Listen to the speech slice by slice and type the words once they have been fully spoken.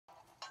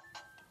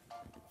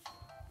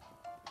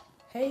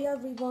Hey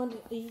everyone,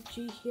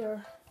 AG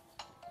here.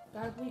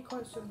 Gotta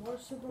record some more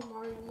Super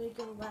Mario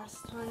Maker.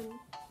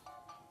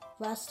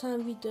 Last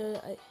time we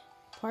did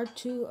part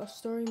 2 of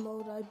story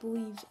mode, I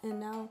believe, and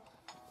now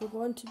we're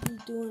going to be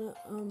doing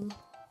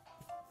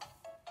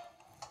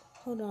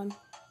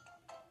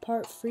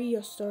part 3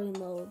 of story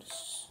mode.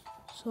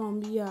 So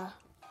yeah.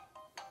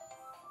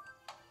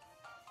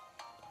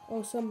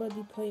 Oh,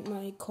 somebody played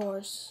my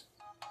course.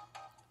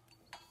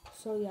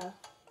 So yeah.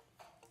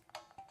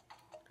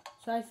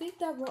 So I think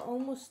that we're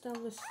almost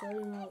done with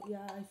story mode.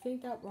 Yeah, I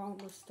think that we're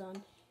almost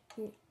done.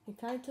 It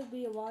kind of took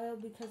me a while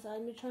because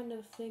I've been trying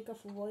to think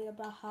of a way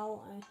about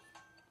how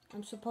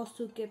I'm supposed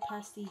to get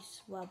past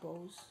these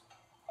levels.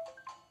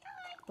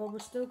 But we're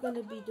still going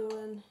to be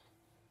doing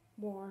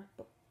more.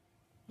 But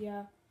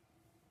yeah,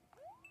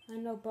 I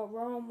know, but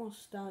we're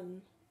almost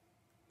done.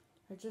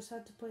 I just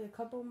had to play a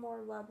couple more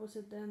levels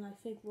and then I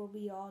think we'll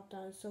be all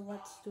done. So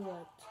let's do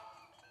it.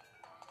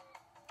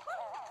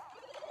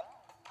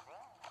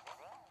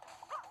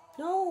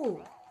 No!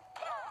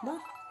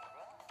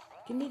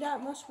 Give me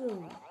that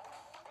mushroom.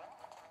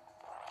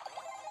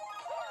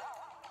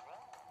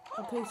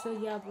 Okay, so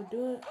yeah, we're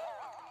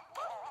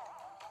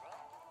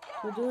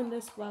doing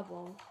this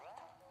level.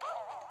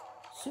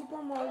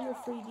 Super Mario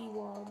 3D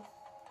World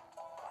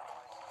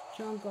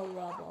Jungle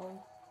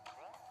level.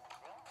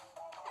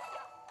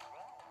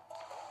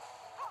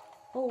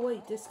 Oh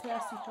wait, this can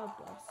actually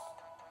help us.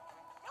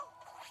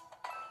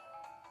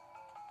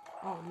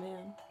 Oh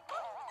man.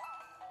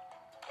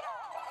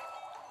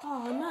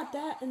 Oh, not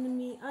that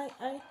enemy. I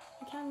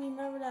can't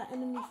remember that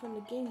enemy from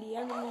the game. The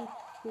enemy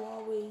who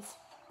always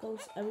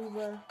goes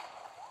everywhere.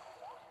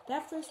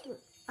 That first one.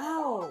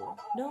 Ow!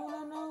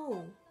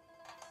 No.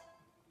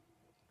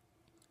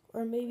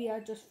 Or maybe I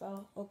just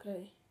fell.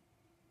 Okay.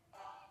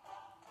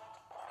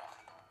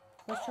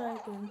 Let's try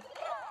again.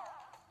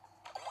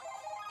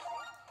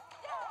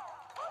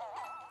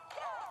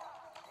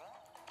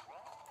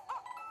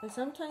 And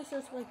sometimes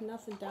there's like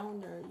nothing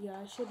down there. Yeah,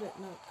 I shouldn't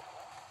look.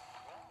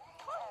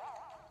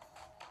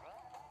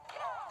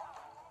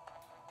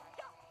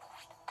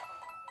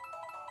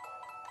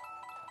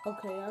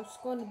 Okay, I was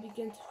going to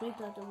begin to think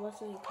that there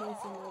wasn't any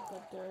place in there,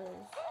 but there is.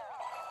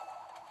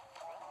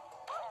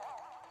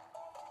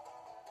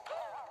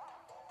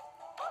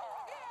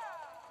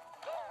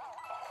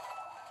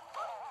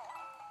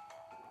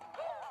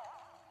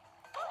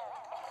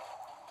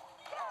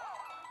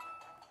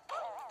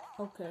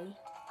 Okay.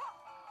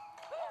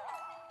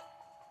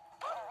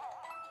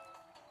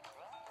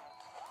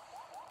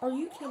 Are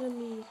you kidding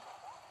me?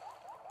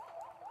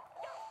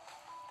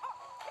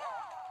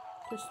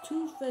 There's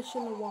 2 fish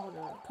in the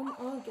water. Come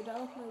on, get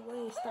out of my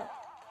way. Stop.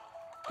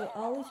 They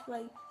always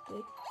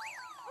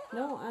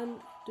No,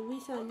 the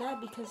reason I'm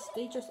mad because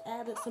they just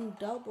added some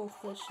double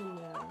fish in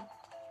there.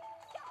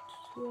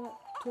 Two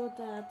of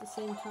them at the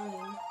same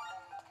time.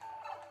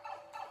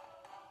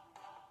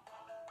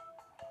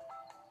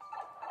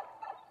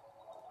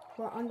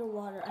 We're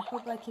underwater. I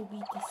hope I can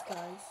beat these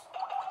guys.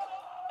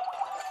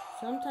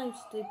 Sometimes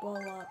they blow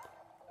up.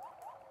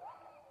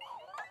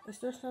 Is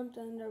there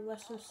something in the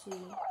Western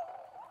Sea?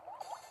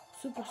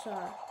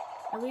 Superstar.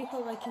 I really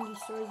hope I can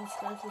destroy these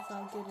guys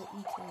without getting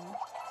eaten.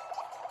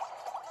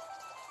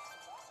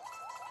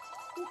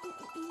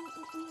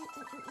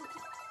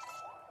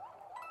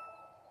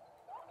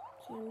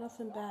 See,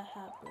 nothing bad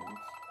happens.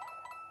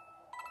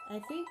 I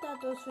think that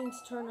those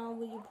things turn on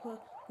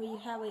when you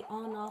have a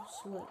on-off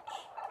switch.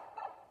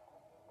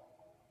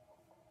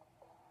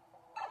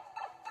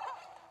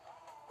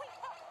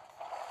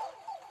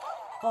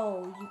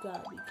 Oh, you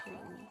gotta be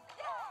kidding me.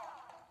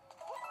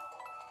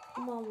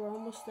 Come on, we're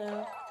almost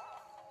there.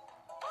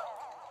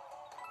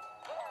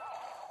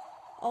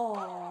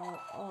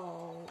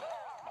 Oh.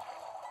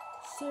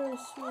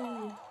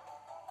 Seriously.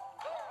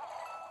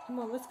 Come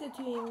on, let's get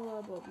to the end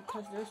level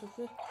because there's a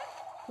fish.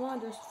 Come on,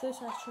 there's a fish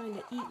that's trying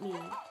to eat me.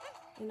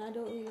 And I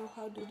don't even know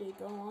how do they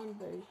go on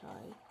very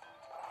high.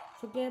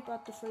 Forget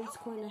about the phrase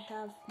coin, I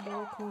have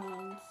more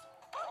coins.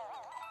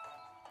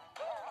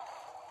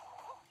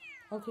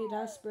 Okay,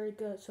 that's very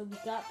good. So we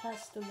got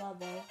past the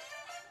level.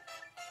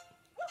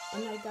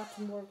 And I got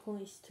some more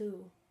coins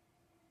too.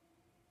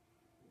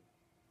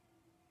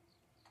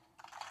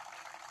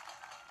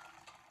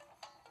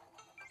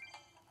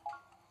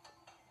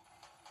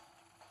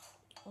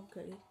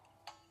 Okay.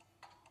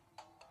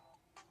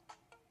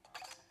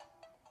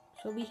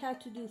 So we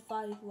had to do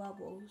 5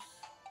 levels.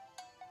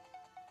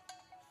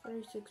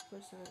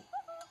 36%.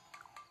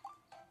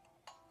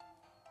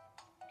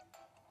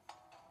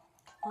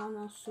 On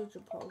our Super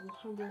Pro,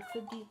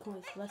 150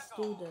 coins. Let's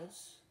do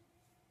this.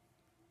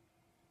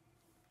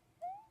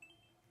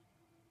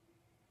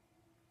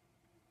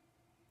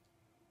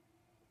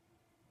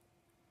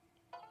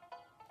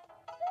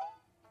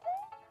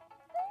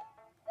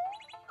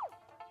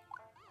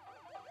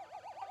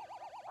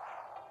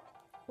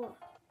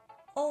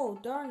 Oh,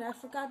 darn it, I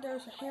forgot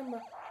there's a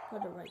hammer.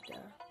 Put it right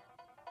there.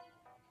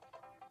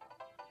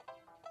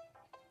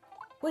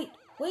 Wait,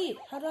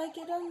 how do I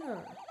get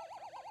under?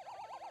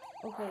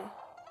 Okay.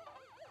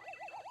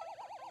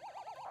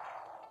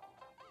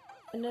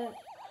 And then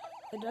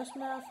it doesn't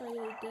matter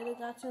if I did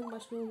got so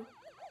much room,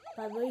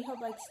 but I really hope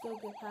I still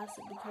get past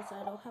it because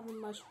I don't have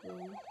much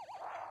room.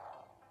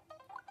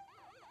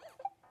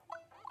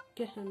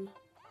 Get him.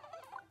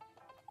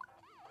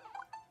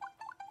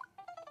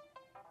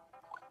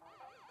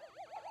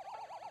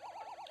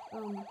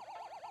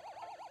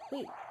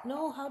 Wait,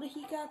 no, how did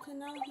he get to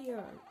now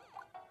here?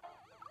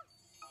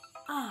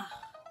 Ah,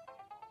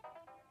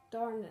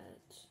 darn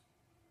it.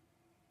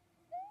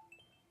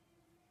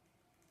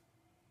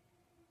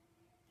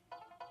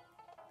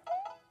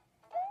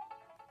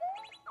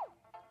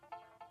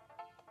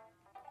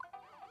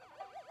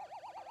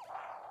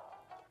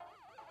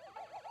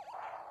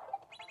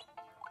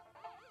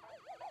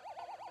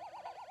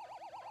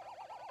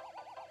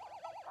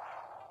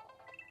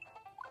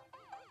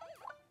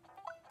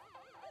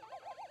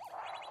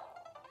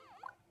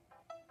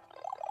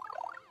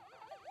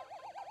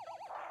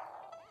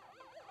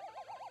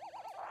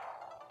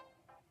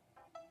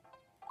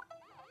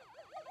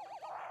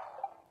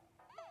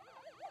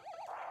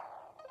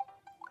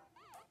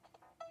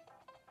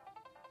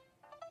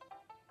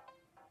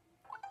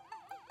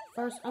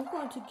 First, I'm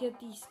going to get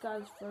these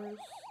guys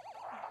first.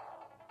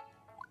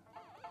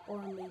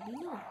 Or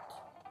maybe not.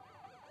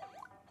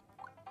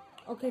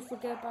 Okay,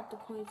 forget about the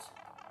coins.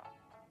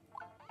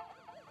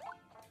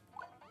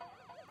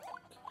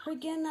 Hurry,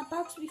 get in that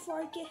box before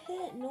I get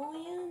hit,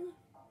 Noyan.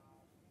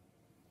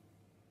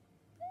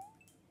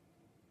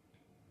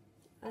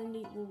 I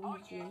need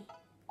Luigi.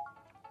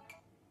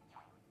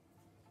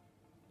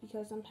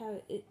 Because I'm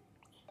having it.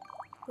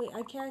 Wait,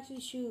 I can actually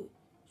shoot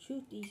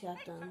these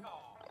at them.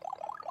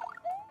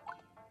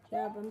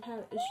 Yeah, but I'm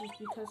having issues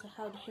because of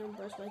how the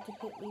hammers like to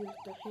hit me with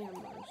the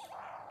hammers.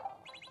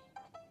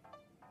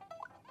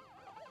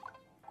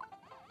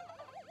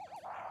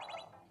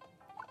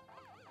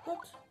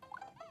 What?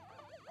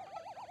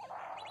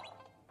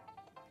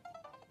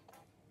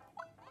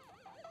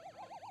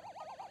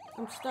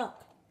 I'm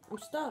stuck. I'm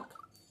stuck.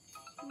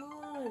 Come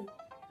on.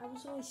 I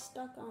was always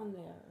stuck on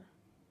there.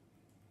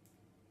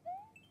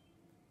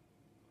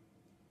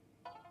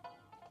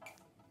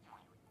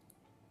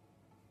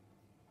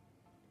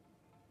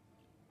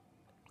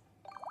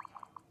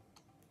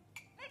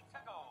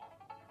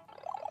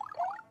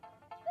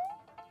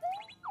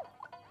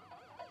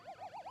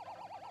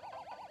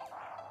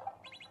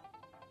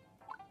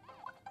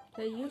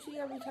 Okay, usually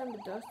every time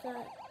it does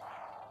that.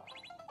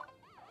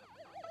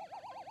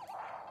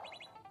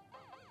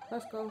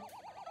 Let's go.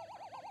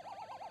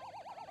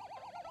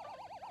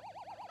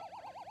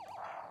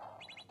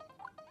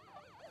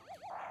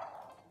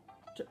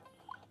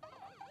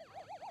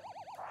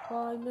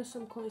 Well, I missed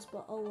some coins,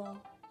 but oh well.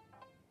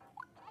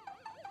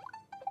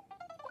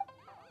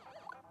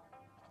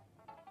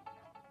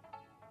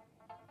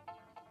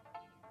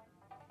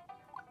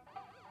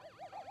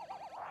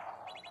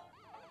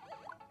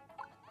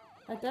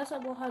 I guess I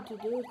will have to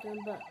do with them,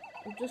 but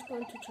I'm just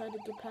going to try to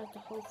get past the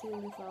whole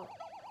thing without.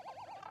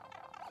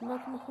 Come on,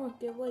 come on,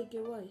 get away,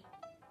 get away.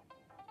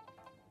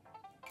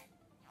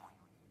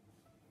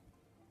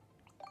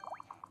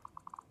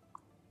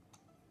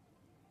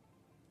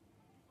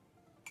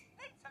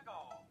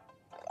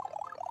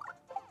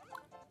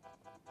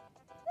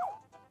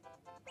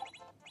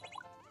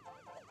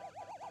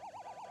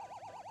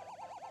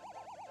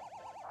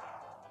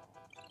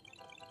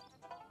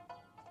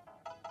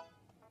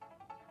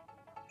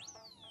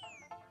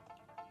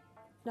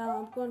 Now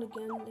I'm going to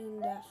get in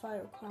that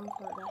fire clown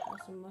car that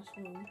has a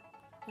mushroom.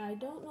 Now I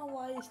don't know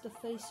why is the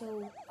face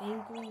so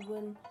angry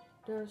when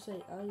there's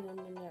an item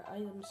and their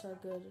items are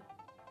good.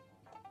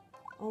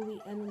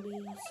 Only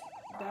enemies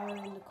that are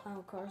in the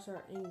clown cars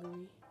are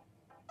angry.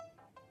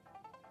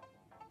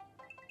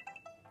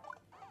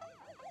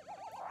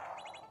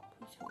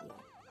 Please help me.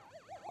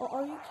 Oh,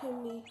 are you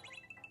kidding me?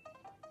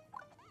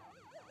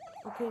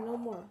 Okay, no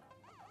more.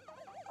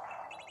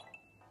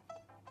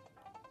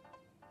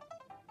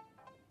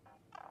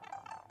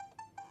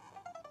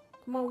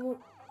 Come on,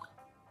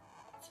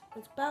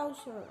 it's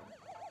Bowser.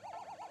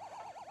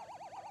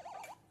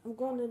 I'm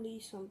going to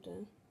need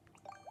something.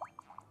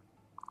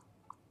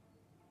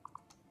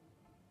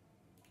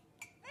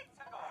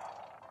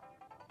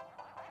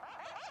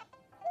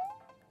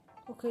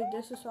 Okay,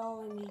 this is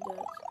all I needed.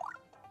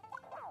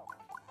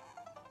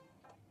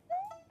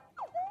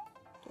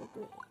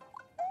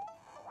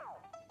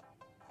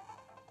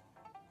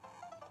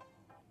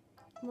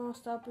 Come on,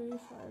 stop breathing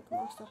fire. Come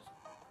on, stop.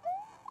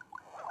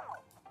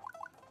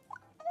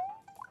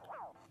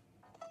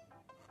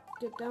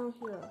 Get down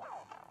here.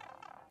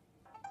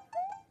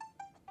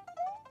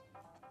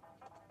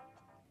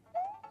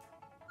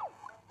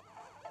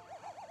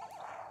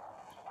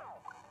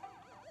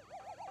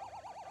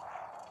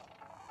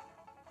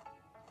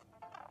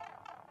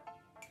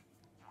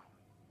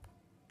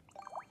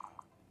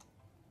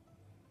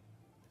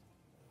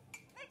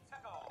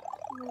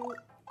 No.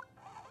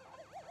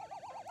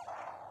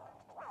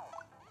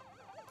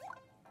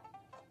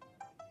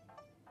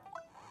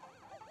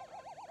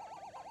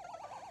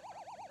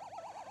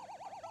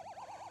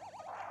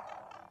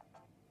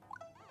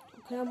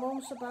 Okay, I'm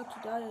almost about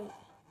to die.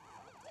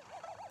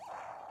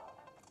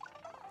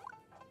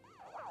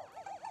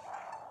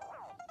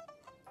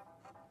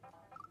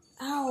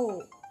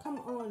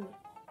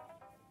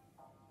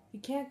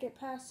 can't get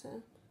past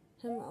him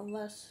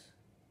unless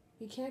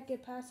we can't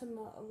get past him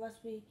unless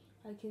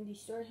I can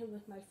destroy him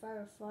with my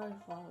fire flower.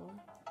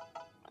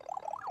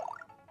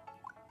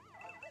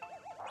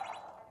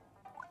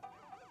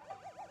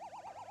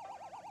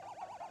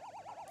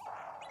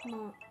 Come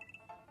on.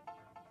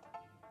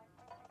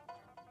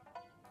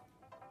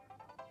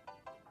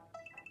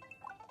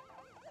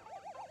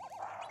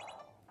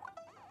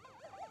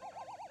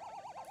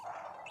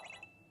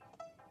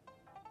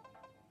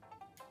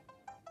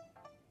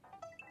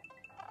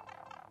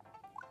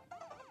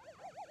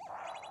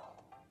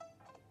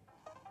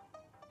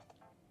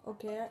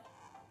 Okay,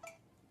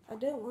 I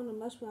didn't want to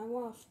mess with. I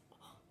want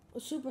a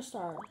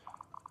superstar.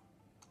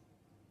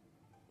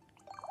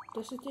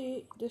 This is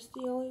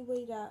the only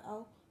way that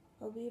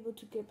I'll be able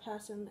to get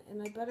past him,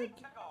 and I better.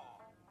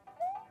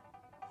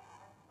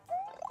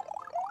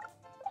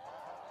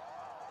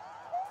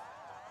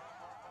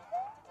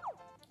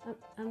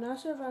 I'm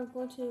not sure if I'm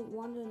going to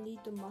want to need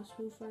the must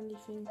move for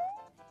anything.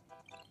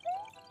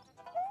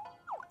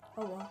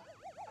 Oh well.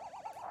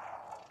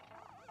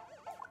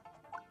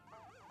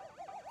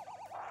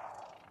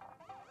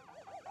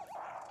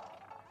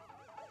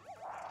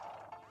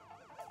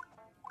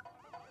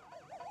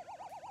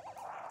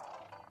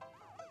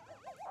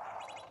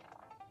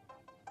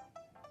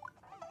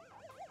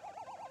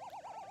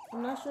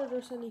 I'm not sure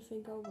there's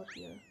anything over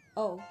here.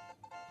 Oh,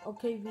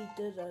 okay, we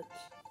did it.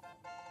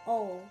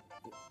 Oh,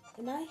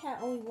 and I had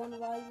only one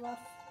life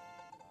left.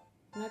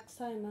 Next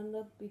time I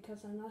look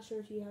because I'm not sure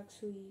if he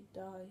actually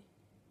died.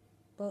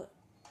 But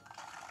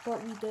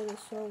we did it,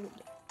 so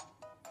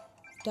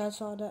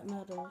that's all that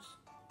matters.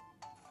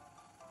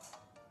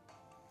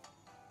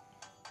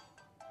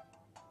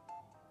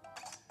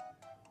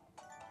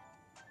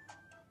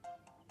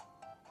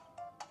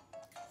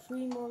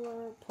 Three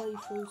more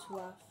playthroughs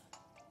left.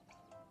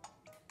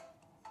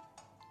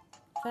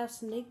 Fast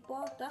snake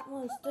block? That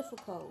one's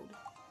difficult.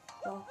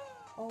 Well,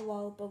 oh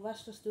well, but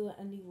let's just do it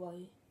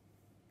anyway.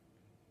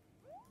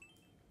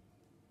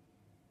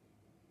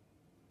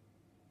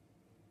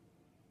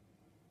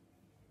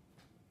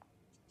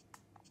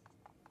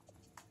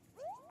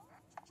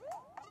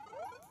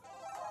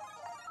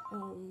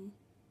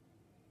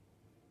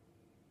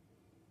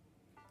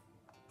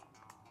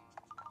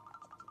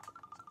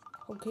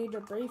 Okay,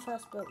 they're very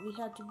fast, but we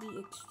have to be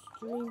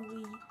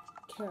extremely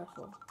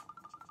careful.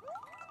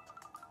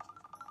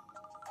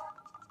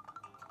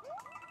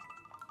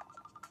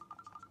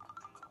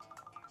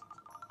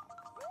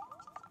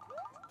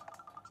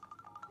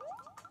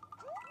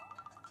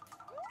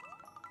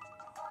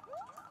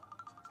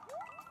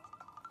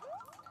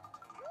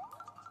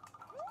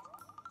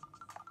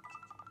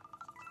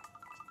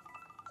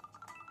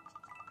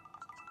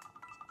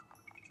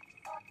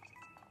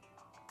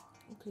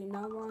 Okay,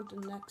 now we're on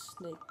the next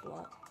snake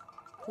block.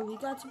 But we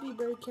got to be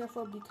very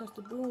careful because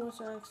the blue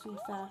ones are actually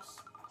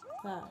fast.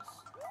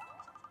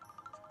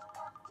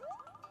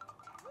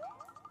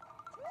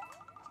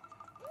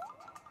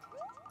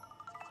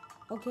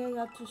 Okay, I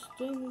got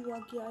extremely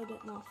lucky I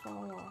did not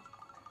fall off.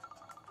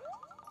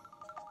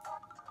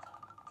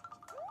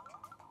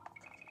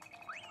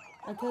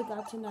 I could have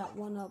gotten that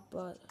one up,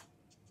 but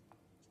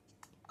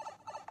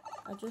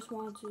I just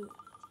wanted to.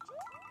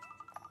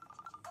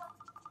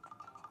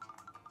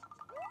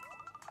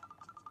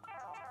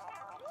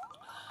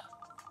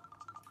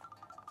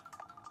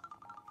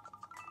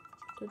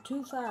 They're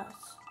too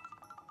fast.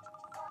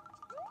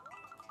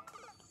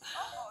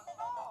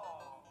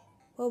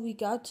 Well, we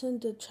got to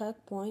the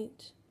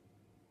checkpoint.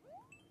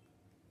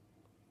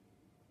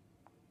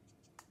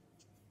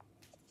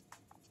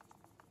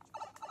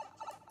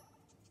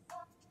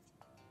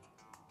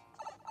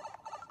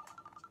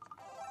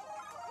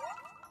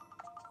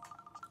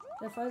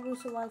 If I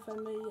lose a life, I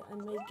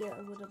may get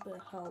a little bit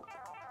of help.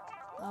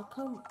 Oh,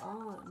 come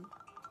on.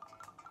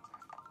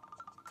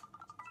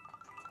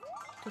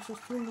 This is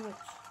too much.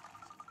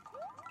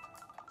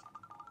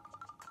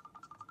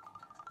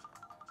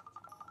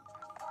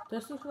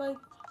 This is like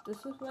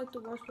the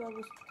worst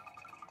levels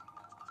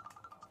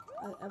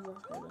I ever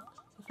heard of.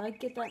 If I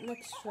get that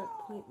next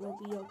checkpoint, we'll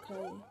be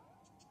okay.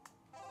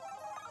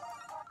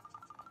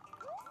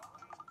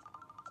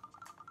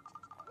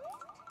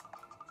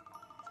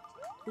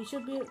 We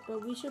should be.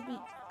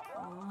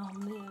 Oh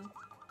man.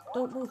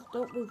 Don't move.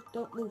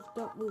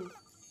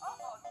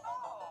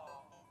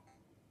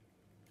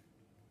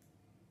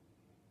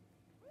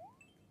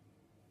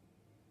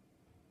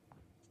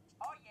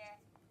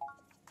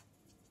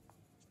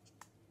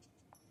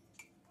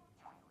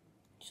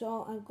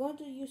 So I'm going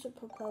to use a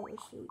propeller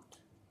suit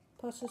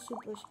plus a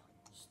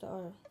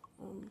superstar.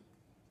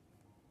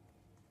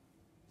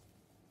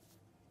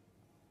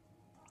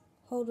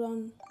 Hold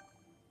on.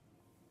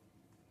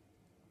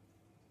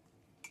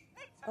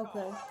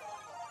 Okay.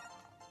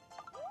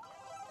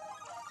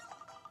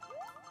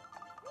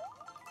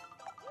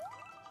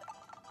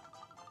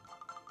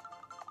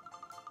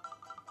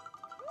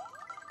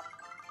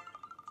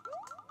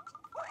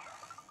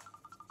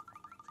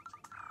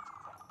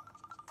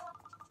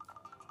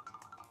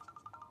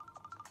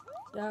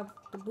 Yeah,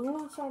 the blue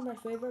ones are my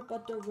favorite,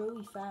 but they're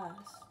really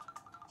fast.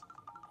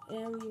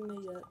 And we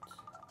made it.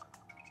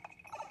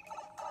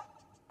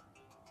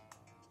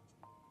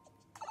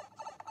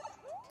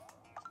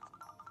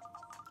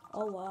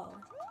 Oh wow.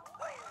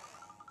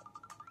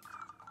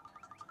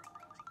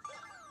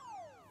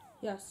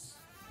 Yes.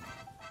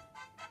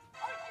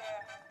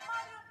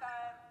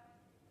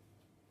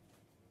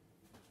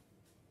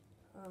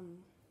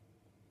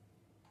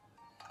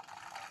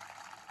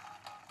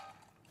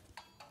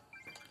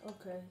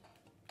 Okay.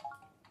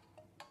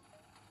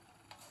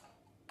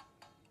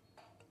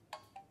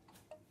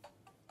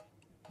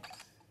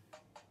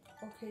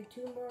 Okay,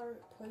 2 more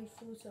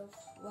playthroughs of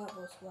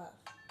levels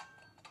left.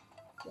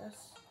 Yes,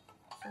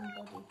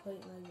 somebody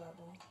played my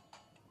level.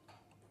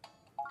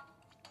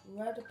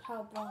 Red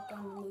power block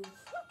on the move.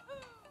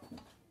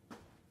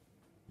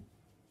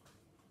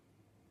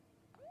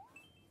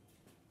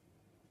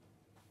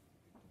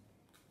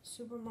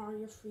 Super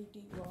Mario 3D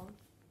World.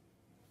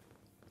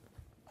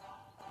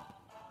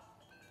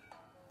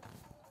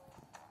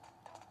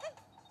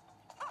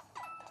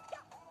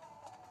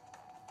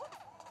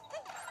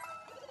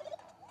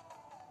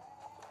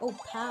 Oh,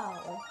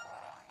 pow.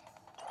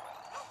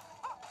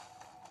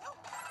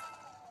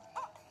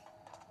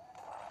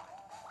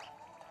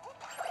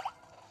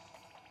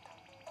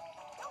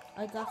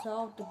 I got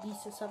all the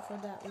beasts except for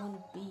that one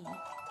bee.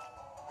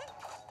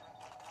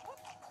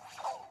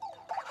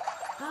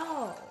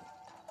 Ow!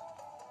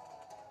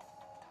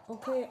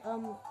 Okay,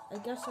 I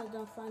guess I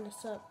don't find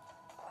this up.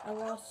 I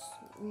lost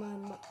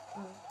my,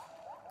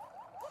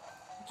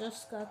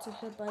 just got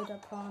hit by the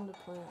piranha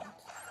plant.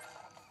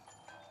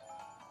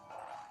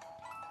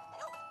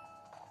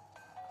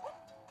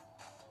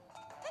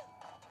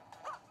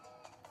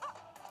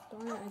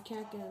 Darn it, I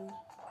can't get in.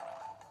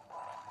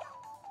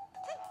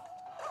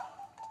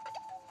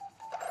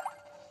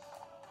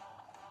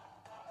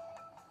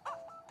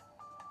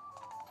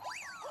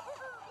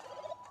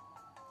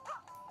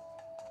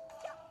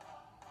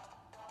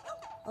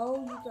 Oh,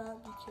 you gotta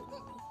be kidding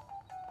me.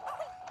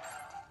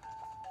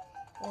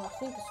 Oh, I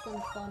think it's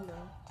from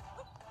thunder.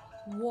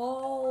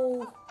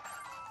 Whoa!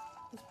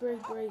 It's very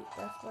great.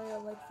 That's why I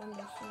like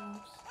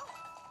thunderstorms.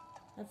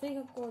 I think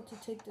I'm going to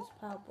take this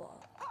power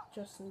block,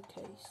 just in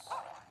case.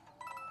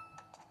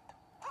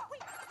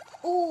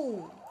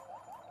 Oh!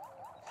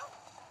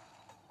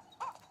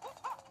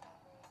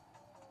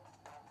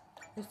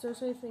 Is there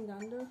anything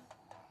under?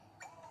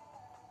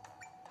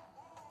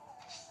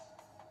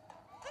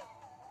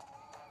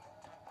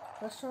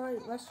 Let's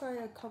try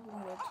a couple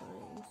more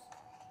times.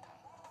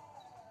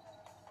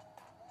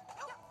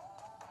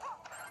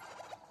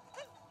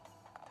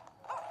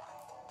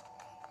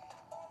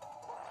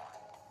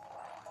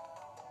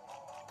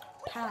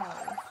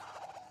 Pow.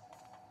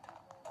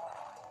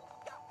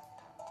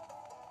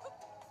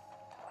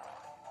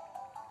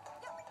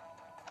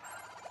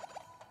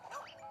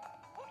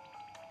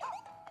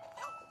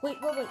 Wait.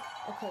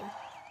 Okay.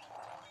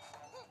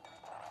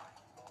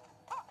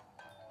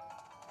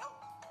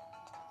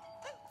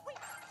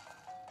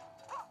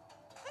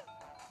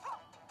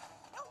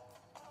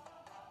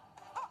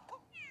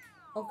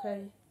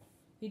 Okay.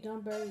 You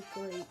done very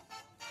great.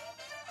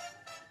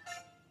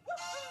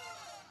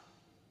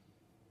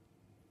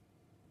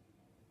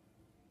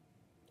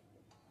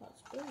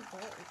 That's very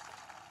hard.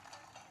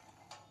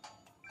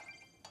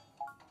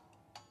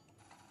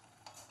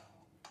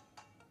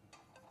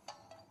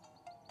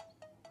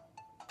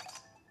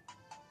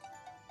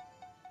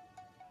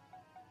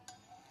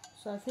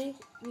 So I think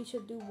we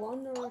should do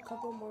one or a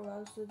couple more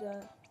rounds so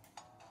that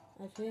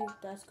I think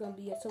that's gonna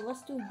be it. So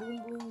let's do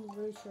Boom Boom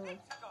very short.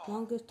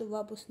 Long as the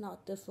level's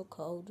not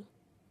difficult.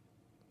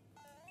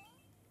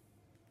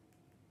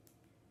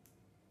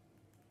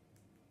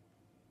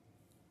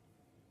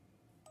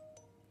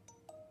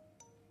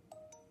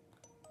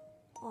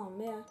 Oh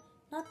man,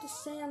 not the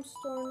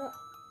sandstorm.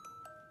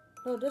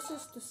 No, this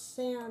is the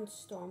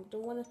sandstorm. The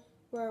one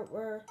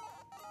where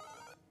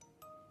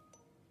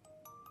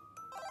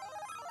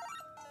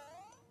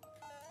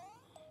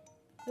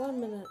 1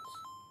 minute.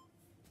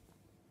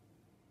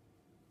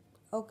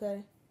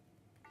 Okay.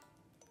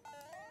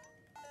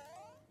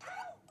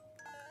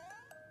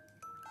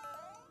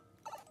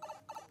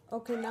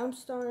 Okay, now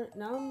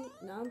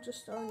I'm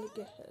just starting to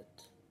get hit.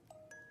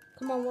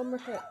 Come on, one more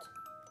hit.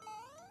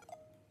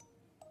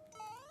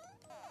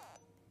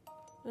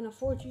 And a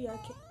 4G I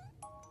can't.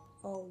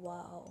 Oh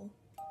wow.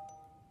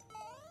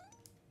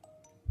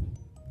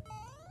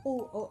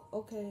 Oh,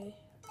 okay.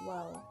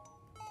 Wow.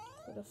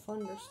 What a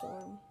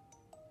thunderstorm.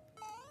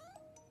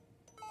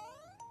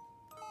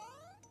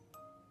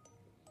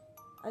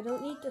 I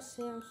don't need the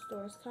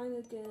sandstorm. It's kind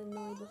of getting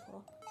annoying with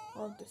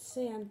all of the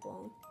sand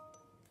blown.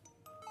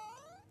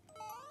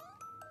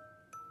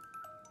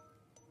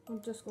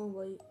 I'm just gonna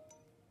wait.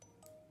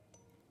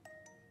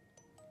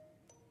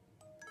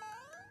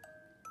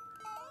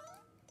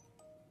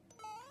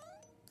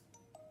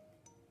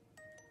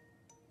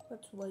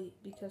 Let's wait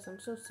because I'm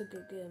so sick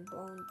of getting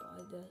blown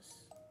by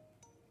this.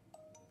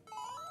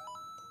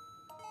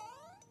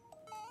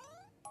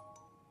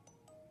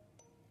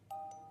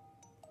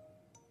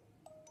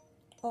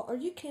 Oh, are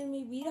you kidding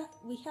me?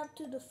 We have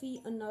to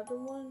defeat another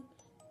one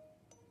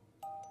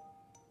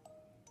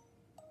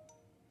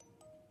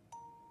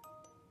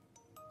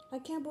I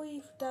can't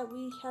believe that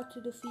we have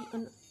to defeat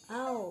an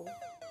owl.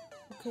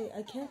 Okay,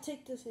 I can't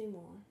take this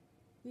anymore.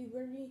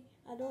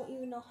 I don't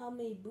even know how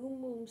many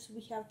Boom Booms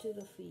we have to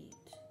defeat.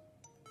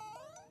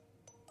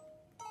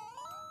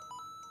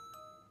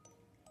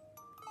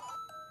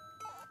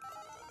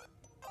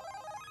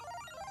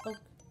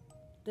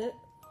 Okay,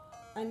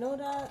 I know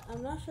that,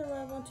 I'm not sure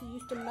I want to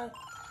use the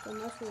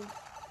mushroom.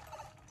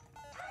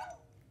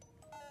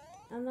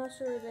 I'm not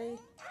sure they...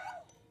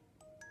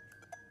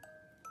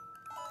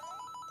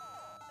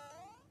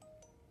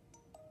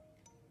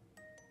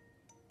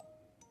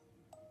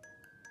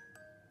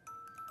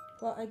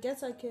 Well, I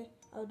guess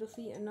I'll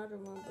defeat another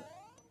one, but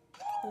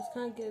it's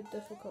kind of getting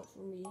difficult for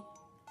me.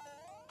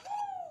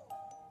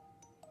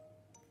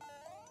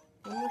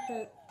 One more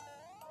hit.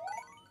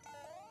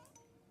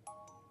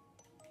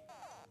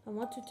 I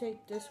want to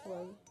take this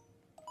way.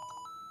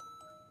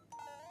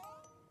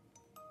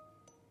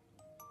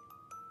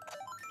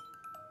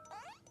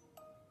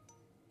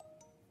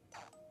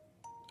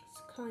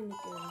 It's kind of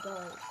getting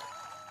dark.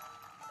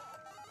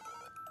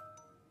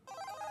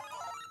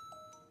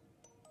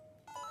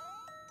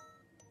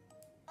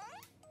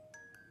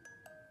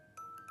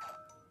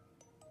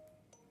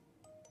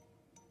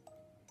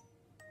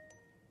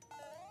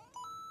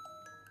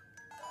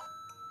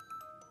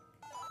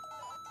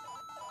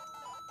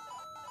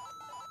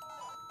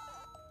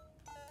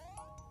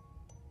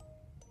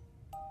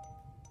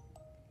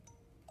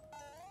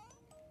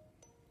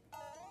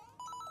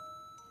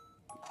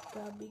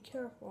 Gotta be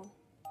careful.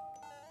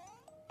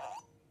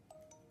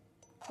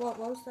 What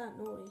was that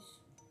noise?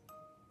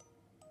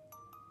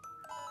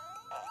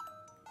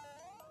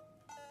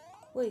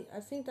 Wait, I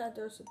think that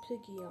there's a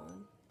piggy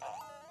on.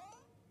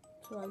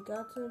 So I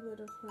got rid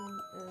of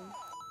him and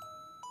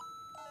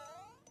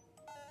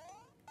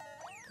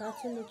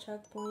got in the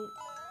checkpoint.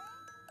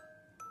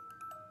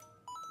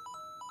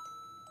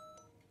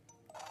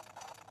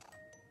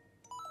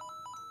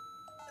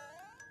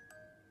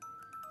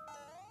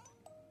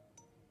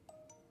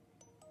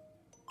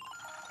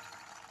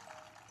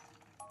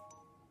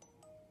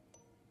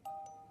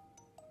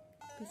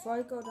 Before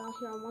I go down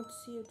here, I want to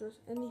see if there's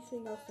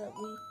anything else that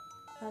we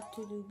have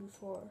to do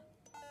before.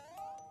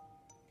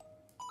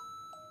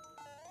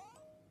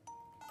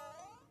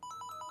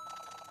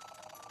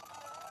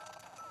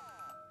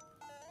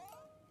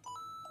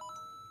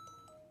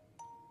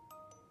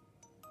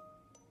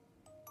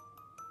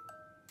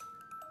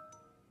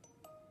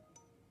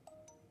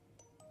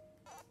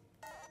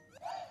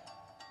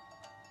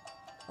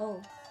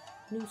 Oh,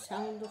 new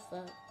sound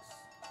effects.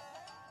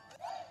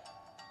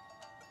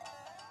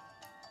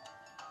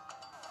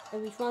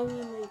 And we finally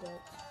made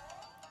it.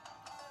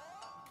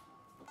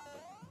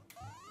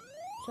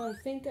 So I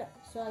think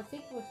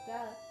with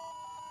that,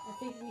 I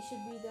think we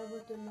should be done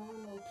with the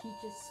normal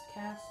Peach's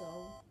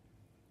Castle.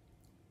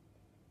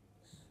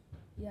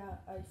 Yeah,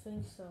 I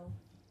think so.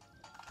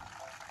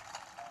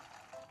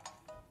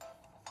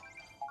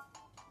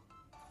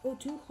 Oh,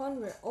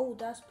 200. Oh,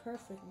 that's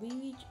perfect. We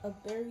reach a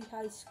very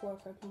high score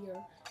from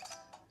here.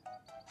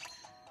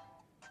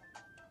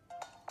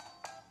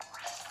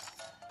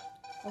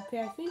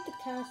 Okay, I think the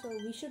castle,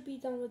 we should be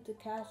done with the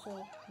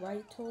castle,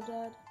 right,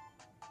 Toadette?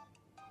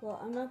 Well,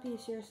 I'm not being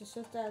serious, it's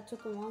just that it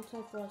took a long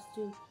time for us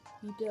to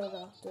rebuild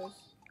off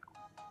this.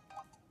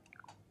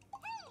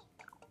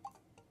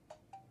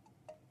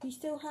 We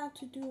still have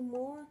to do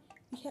more?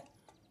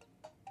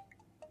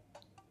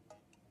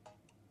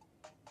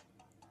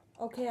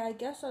 Okay, I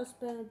guess I'll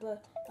spend it,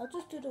 but I'll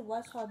just do the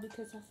West Hall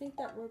because I think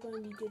that we're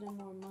going to be getting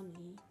more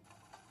money.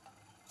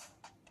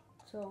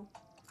 So...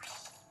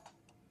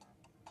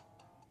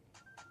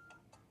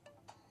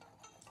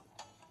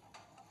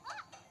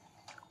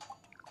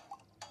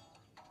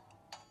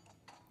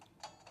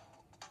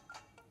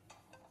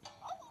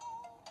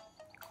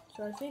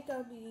 So I think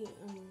I'll be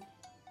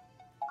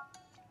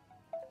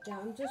yeah,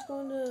 I'm just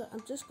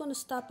gonna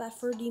stop at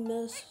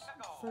 39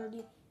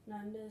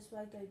 minutes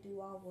like I do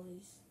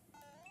always.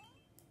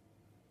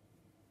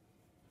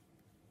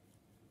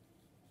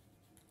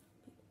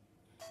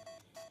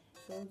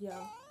 So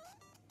yeah.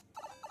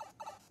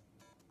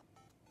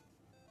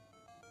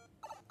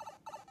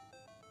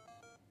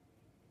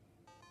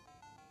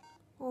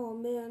 Oh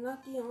man,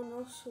 not the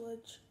on-off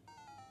switch.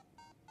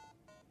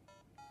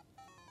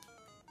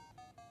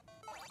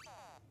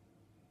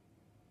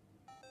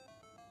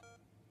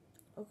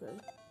 Okay.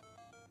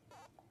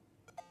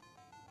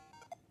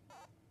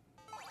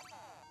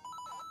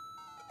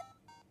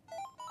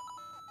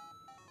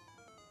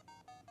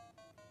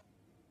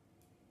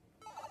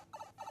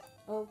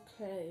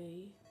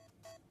 Okay.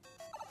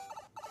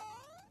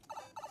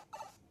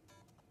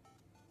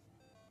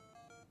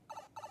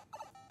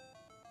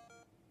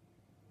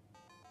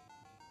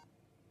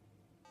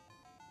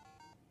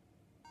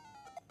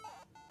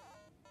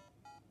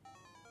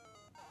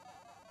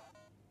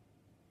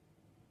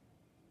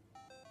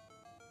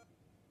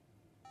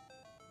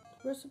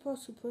 We're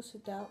supposed to push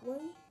it that way?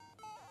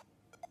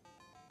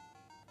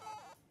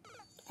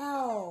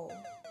 Ow!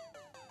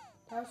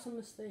 That was a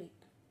mistake.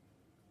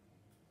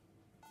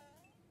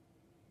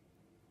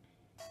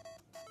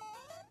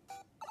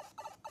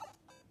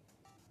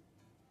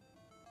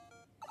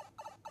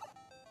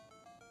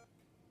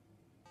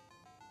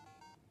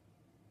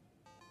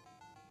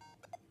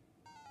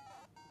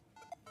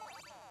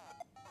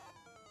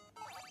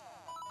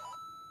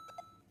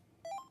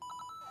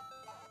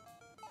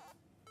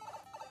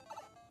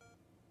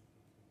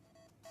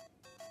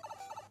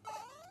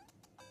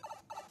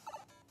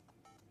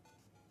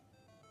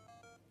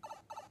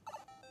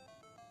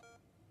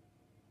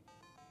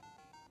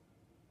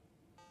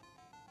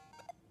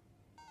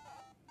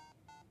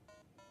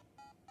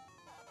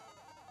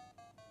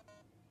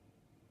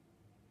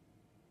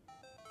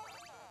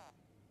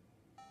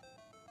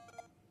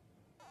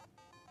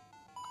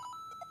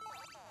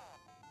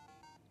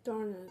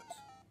 Darn it.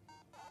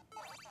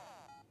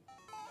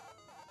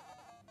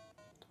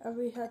 I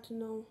really had to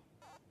know.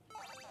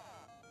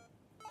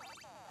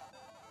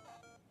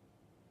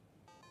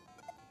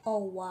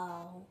 Oh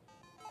wow.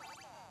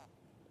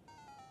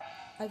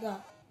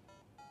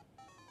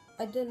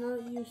 I did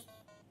not use.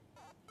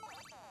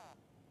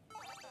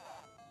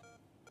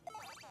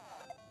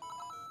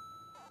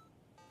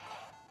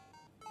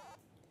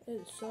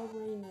 It's so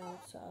rainy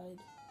outside.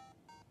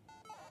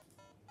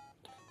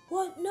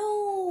 What?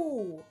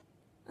 No!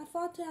 I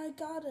thought that I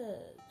got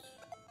it.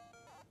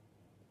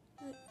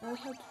 I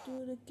have to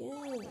do it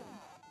again.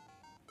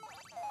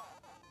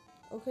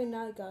 Okay,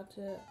 now I got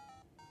it.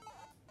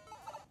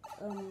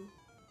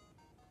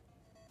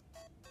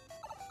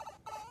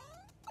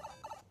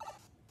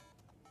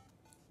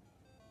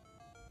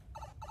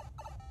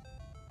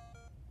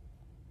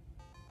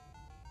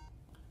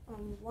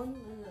 One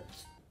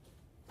minute.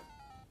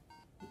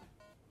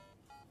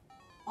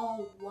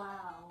 Oh,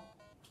 wow.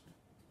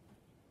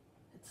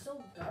 It's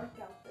so dark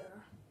out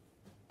there.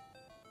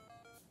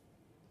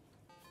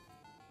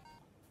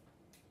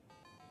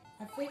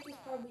 I think it's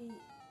probably...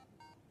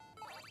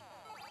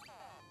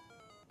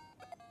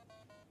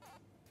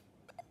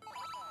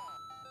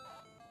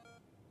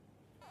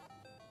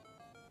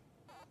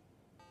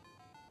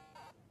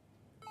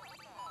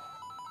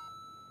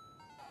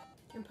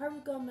 I'm probably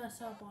gonna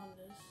mess up on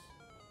this.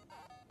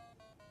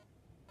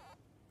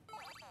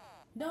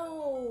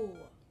 No!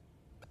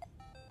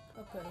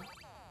 Okay.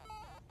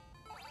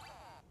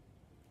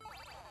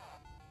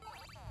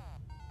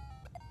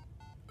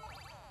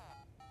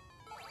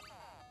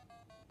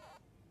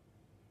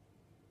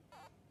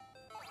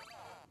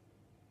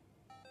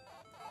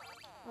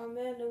 Oh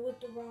man, it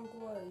went the wrong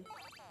way.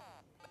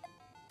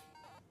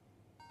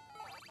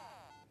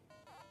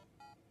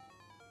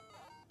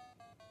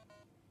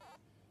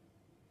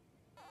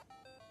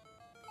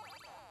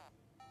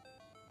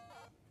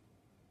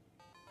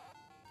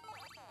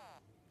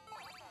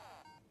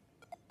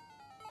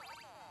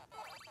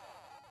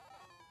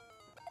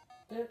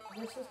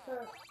 This is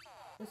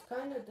it's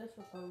kind of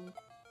difficult.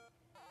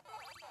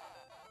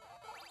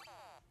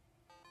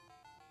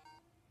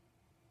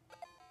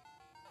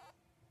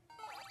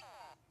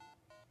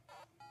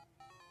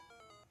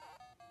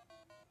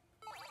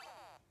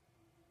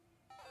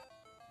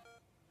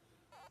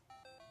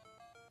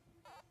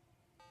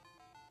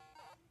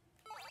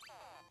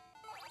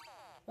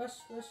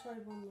 Let's try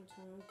one more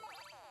time.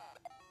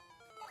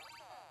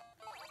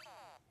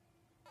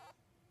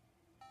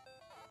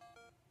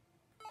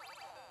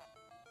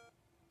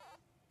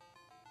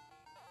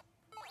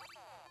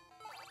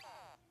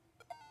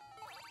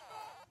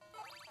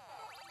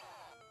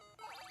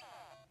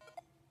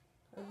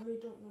 I really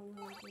don't know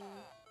what I'm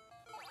doing.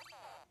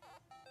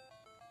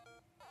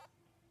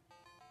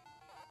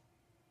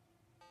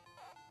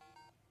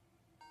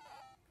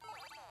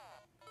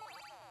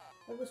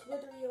 I was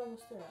literally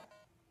almost there.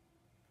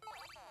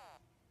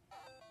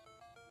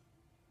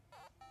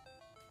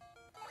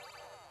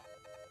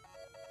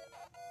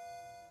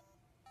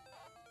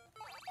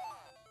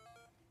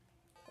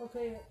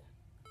 Okay,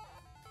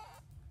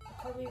 I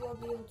probably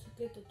won't be able to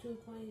get the 2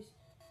 coins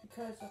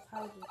because of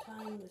how the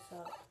time is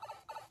up.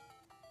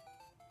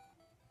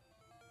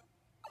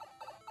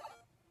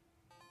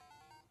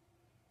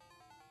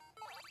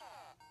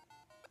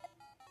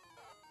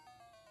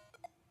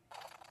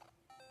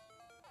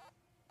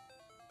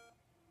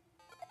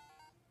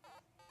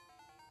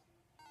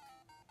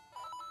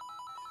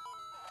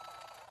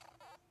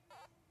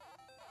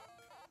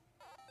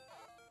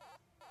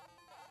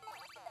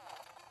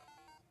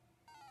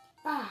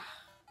 Ah!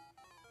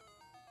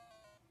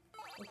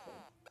 Okay.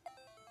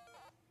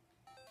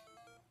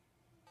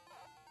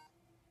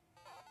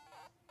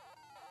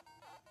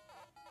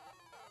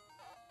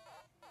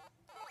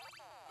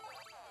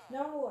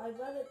 No, I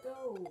let it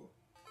go.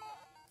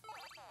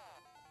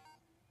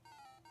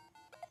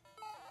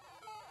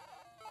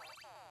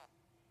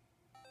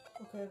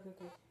 Okay.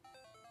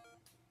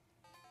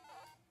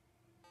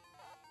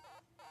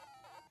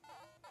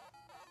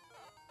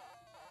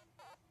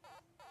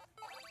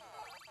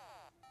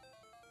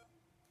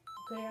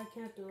 Okay, I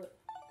can't do it.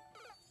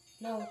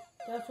 No,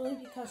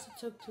 definitely because it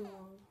took too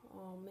long.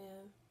 Oh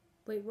man.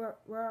 Wait, we're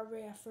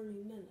already at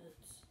 30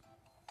 minutes.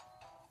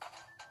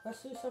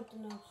 Let's do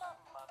something else.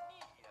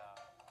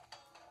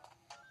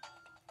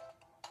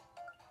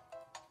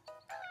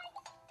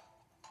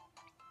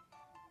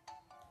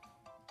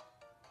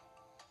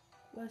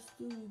 Let's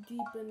do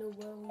Deep in the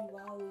Willy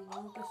Wowie.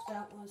 Long as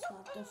that one's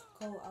not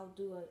difficult, I'll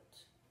do it.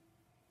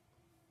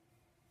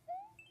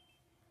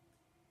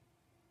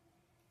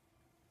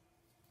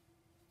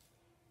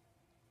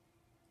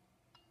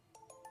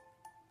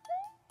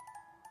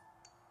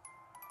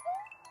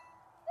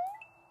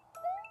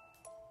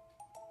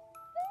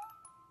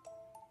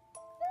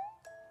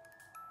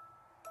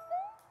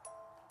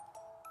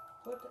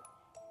 What the?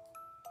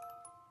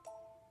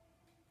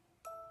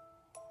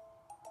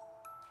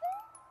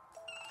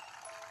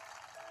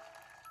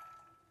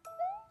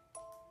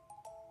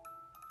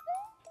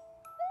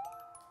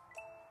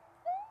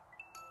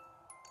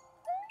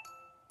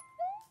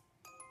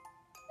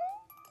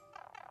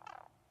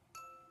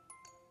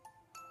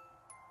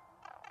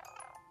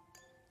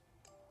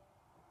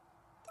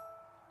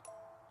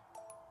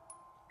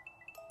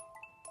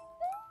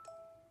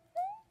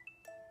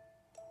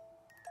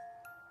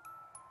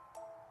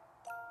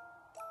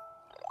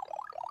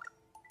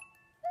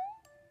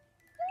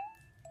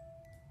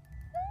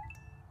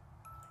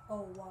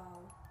 Oh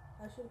wow.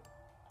 I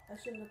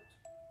should look.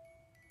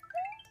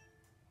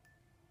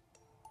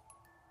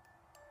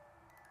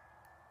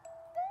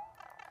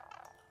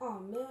 Oh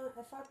man,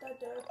 I thought that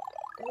it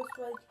was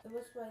like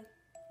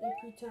a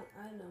pretend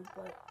item,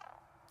 but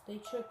they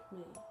tricked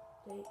me.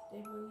 They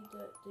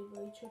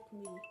really tricked me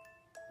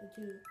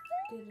into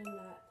getting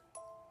that.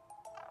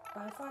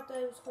 But I thought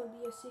that it was gonna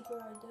be a secret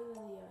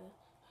identity.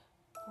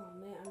 Oh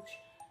man,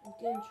 I'm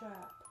getting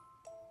trapped.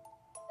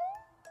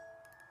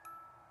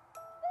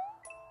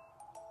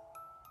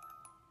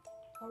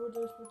 All we're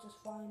doing is we're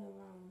just flying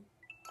around.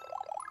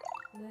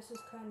 And this is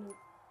kind of...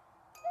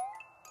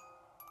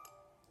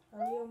 Are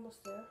we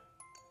almost there?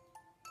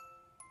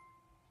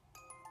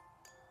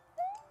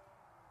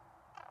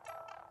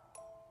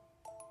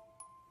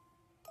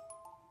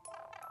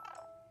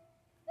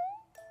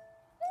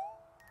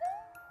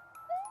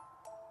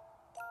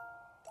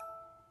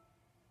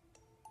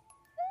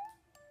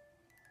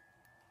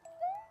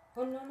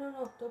 Oh no, no,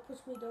 no, don't push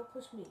me, don't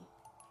push me.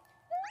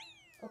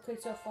 Okay,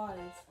 so 5.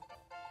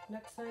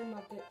 Next time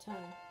I'll get 10.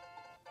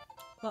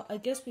 Well, I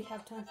guess we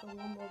have time for one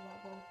more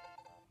level.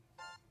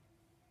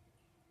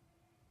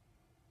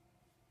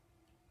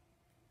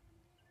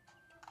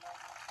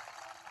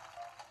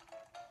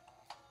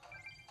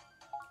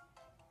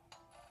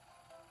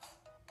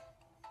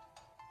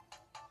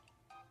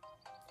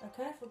 I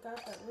kind of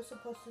forgot that we're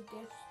supposed to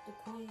give the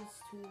coins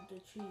to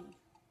the tree.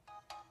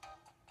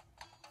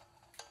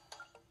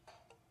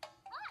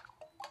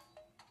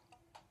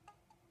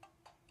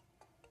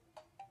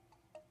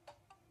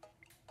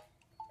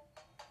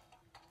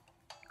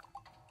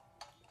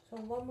 So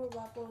one more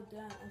level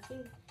down. I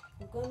think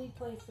I'm going to be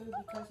playing through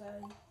because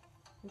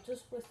I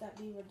just wish that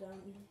we were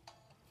done.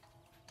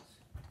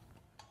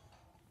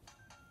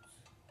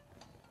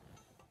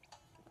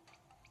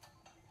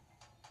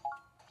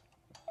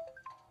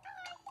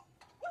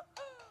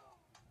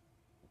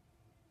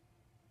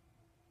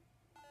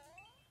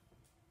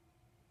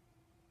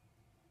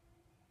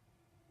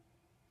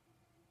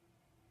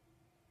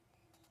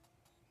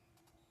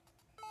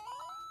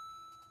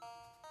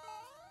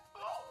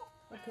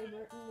 Okay,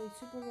 we're in the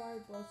Super Mario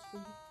Bros. 3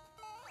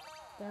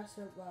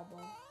 Desert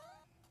level.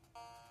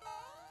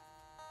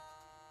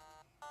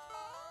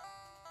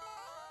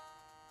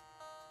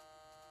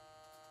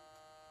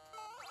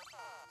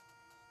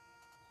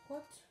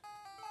 What?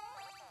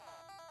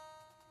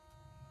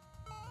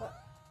 What?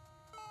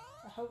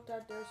 I hope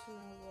that there's no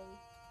way.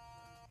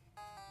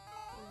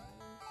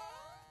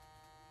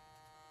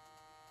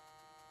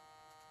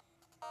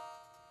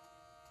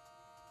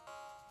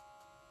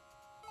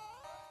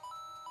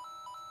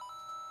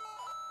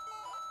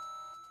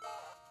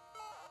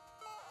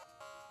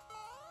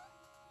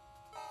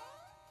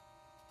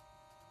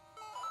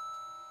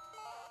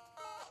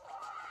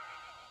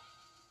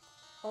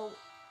 Oh,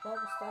 what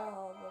was that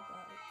all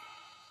about?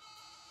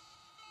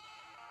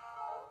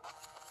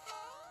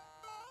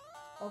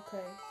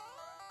 Okay,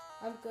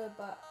 I'm good,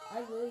 but I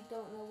really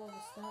don't know what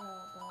was that all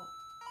about.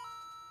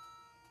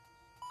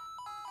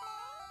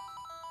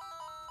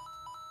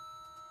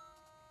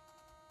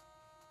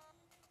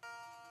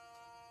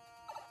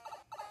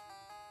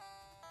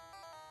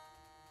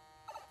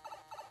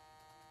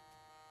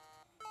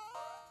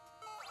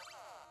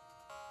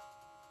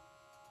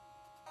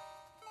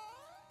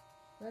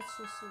 Let's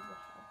just see what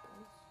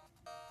happens.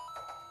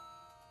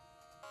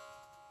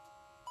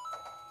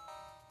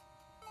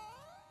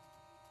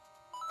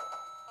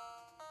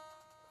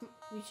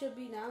 We should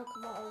be now.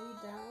 Come on, are we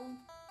down?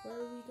 Where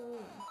are we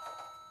going?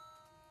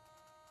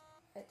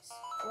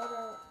 Come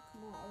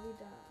on, are we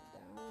down?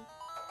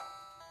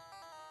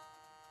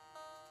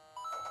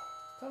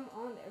 Come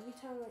on, every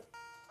time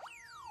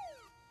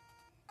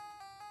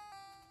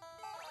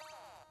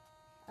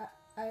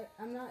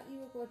I'm not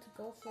even going to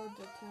go for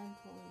the 10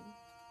 coin.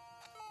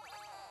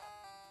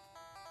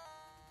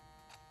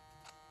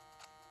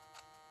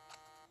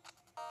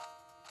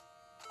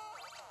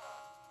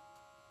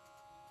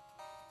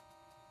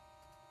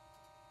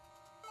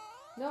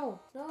 No,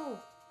 no.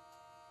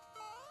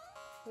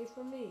 Wait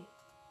for me.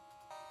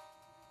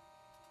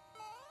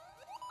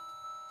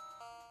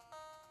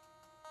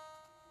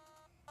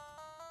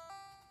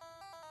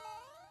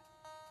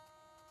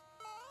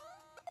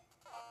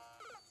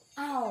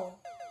 Ow!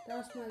 That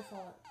was my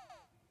fault.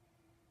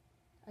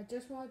 I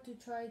just wanted to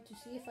try to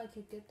see if I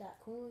could get that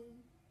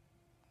coin.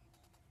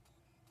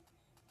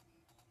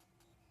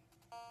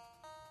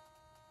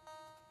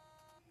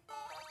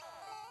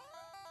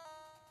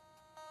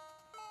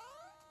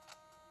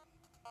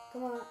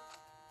 Come on.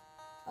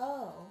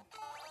 Oh.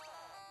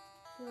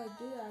 Should I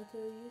do that? I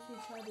could usually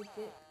try to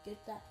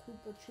get that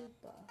Koopa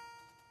Troopa.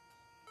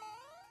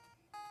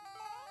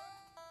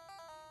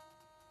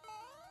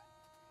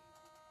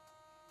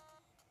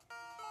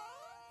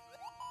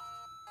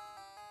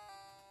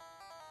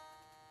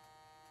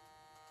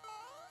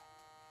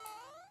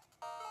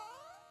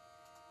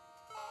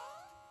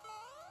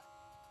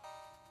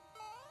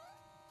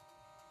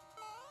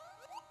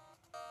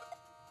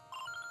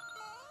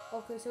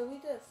 Okay, so we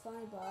did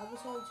fine, but I was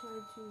only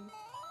trying to,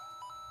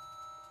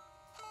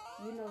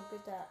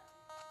 get that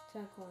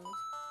 10 coins.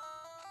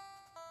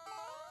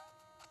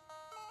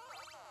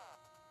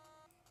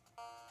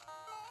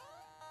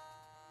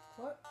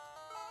 What?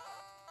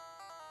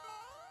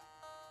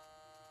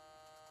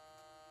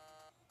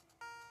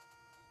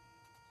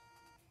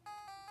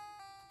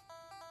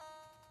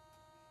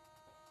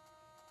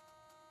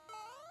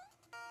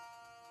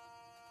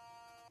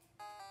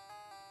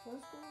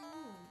 What's going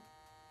on?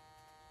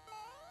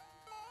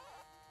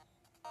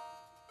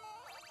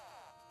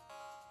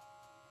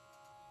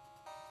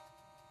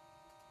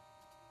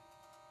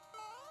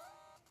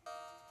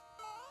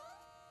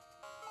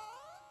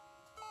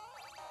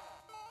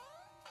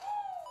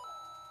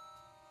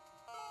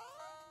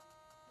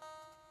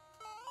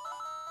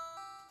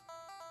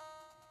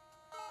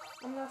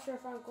 I'm not sure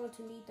if I'm going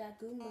to need that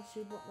Goomba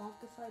shoe, but what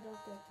if I don't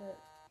get hit?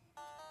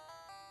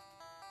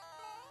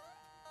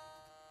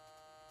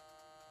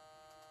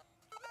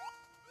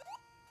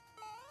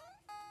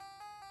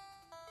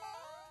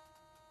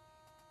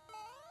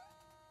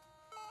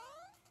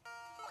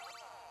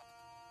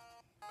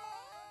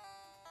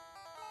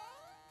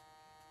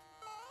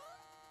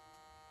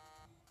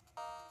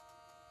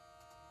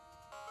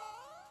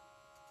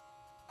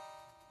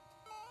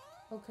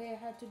 Okay,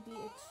 I had to be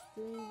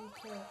extremely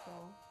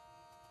careful.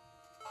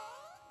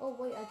 Oh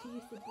wait, I could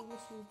use the Goomba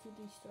shoe to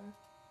destroy,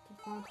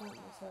 to contact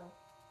myself.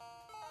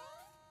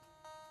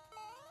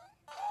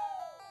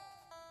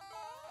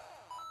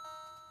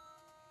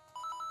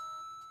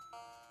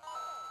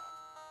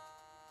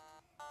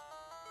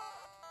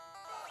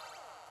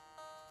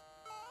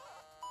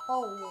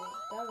 Oh,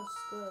 that was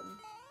good.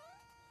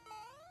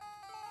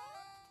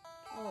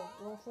 Oh,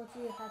 well,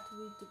 unfortunately, I had to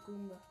read the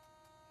Goomba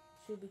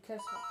shoe because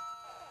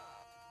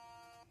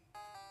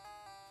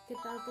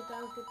get down, get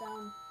down, get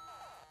down.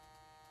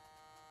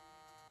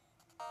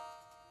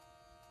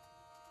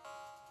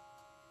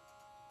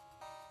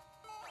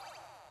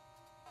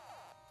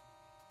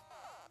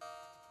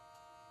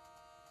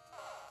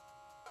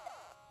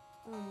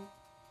 Um,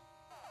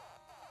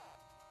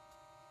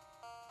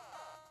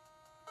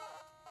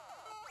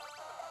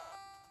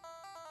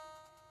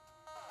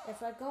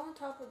 if I go on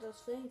top of those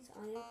things,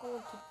 I am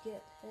going to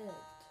get hit.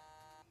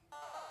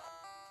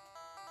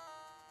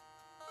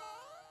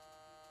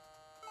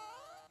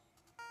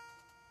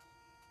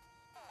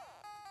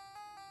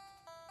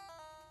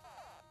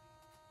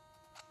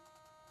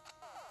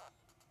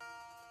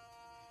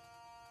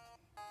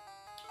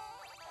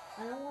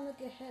 I don't want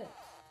to get hit.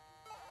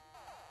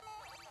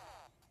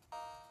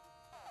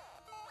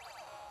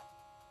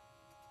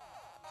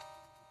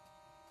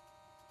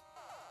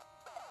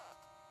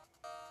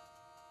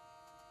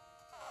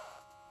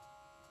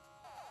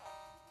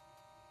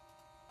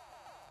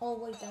 Oh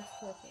wait, that's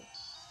perfect.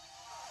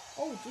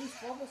 Oh geez,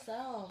 what was that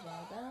all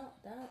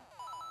about? That.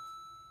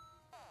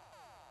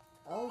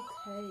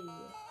 Okay.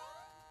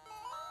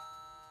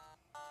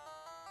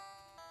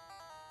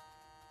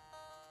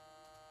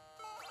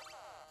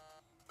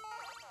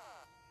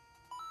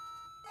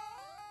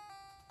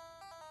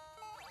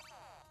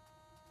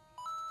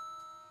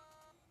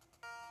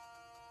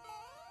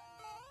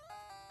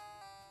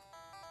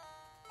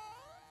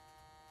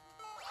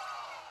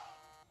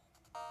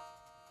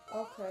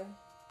 Okay.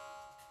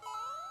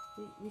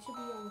 We should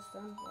be almost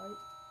done, right?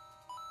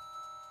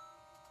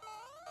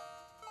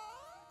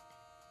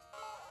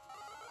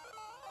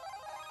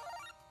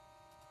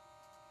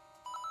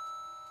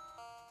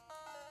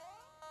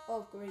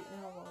 Oh great,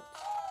 now what?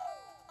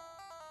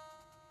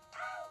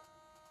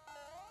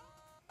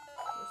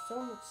 There's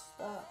so much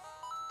stuff.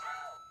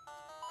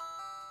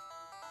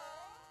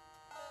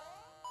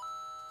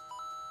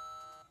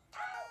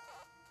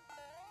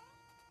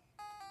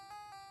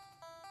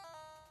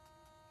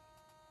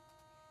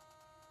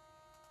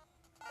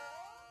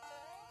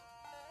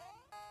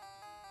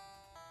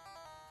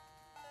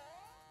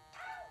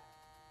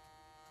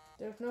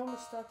 There's no more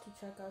stuff to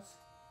check out,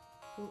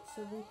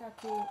 so we have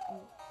to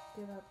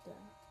get up there.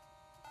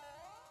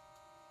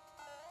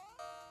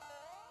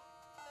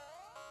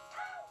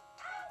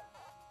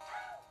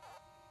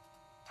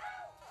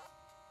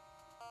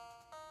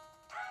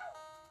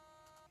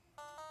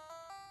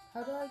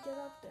 How do I get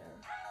up there?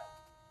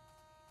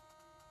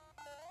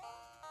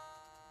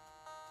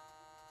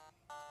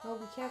 No,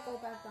 we can't go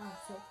back down,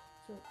 so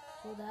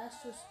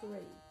that's just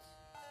great.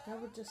 Now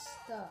we're just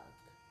stuck.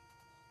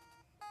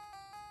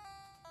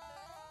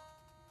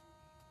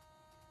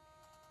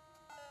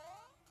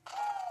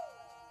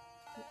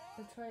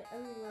 I tried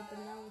everywhere, but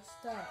now we're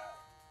stuck.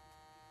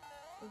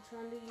 I'm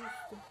trying to use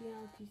the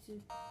piano key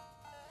to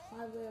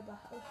find a way about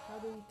how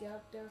do we get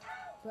up there,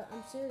 but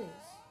I'm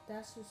serious.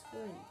 That's just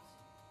great.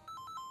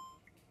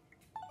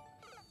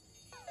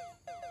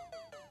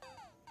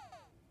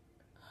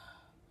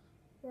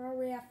 We're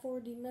already at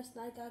 40 minutes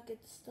and I gotta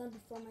get this done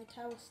before my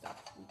tower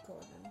stops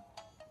recording.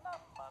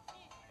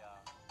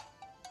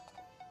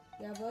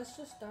 Yeah, but it's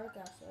just dark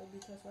outside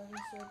because like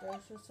I said,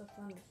 there's just a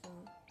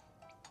thunderstorm.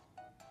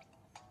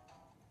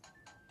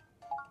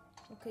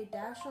 Okay,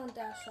 dash on,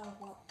 dash off.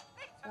 Well,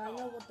 I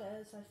know what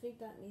that is. I think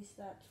that means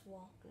that's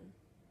walking.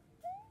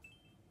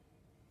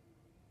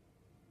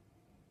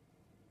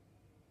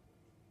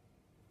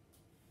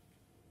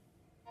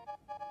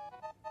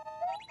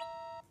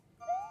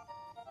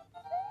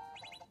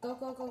 Go,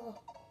 go, go,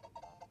 go.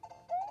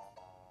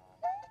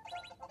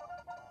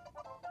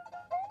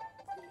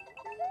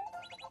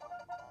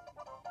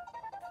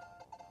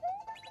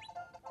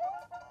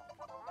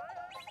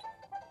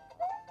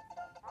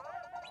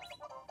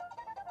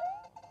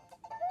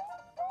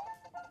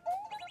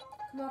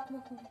 Come on, come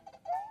on, come on.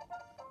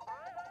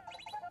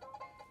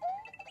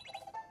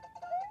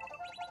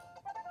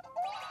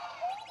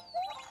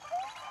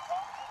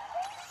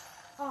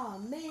 Oh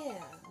man.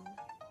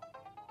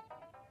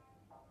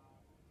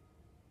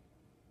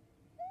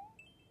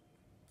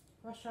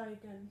 I'll try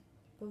again,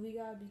 but we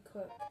gotta be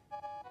quick.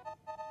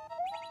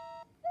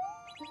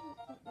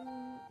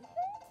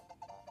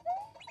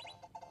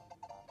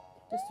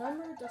 This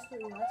timer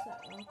doesn't last that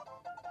long.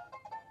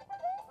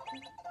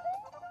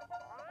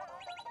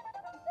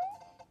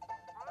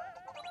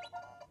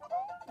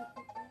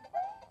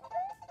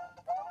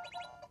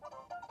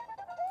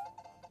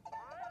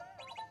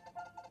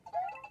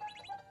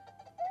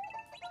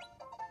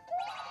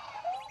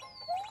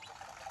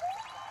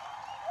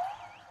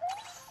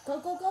 Go,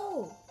 go,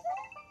 go!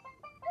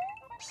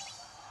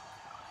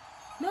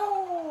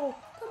 No!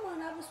 Come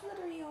on, I was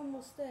literally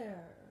almost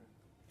there.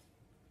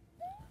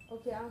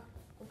 Okay, okay.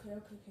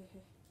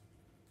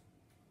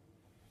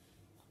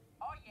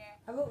 Oh yeah.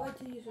 I would like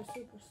to use a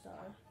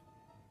superstar.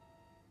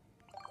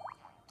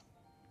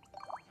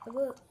 I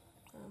would,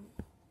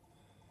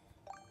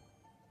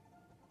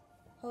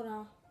 hold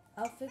on.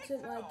 I'll fix it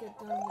when I get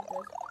done with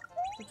this.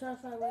 I'm trying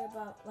to find a way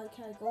about, like,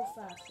 can I go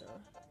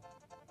faster?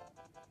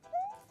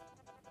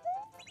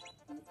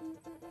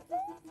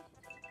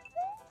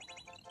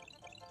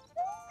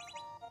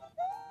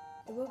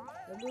 It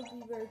will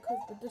be very quick,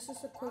 but this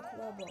is a quick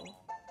level.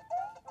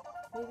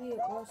 Maybe it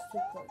was too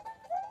quick.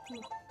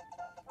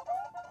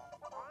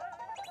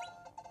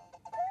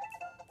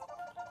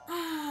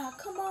 Ah,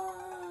 come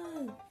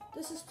on!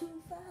 This is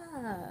too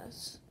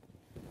fast.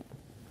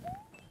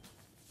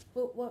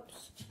 Oh,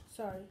 whoops.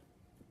 Sorry.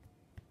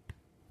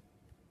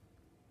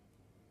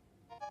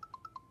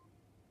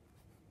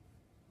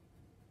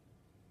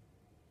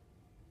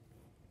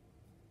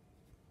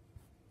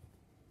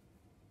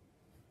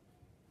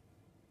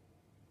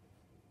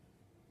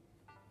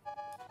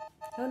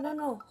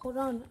 No. Hold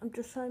on. I'm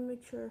just trying to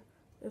make sure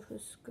if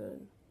it's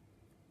good.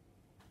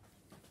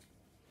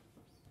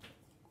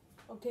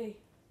 Okay.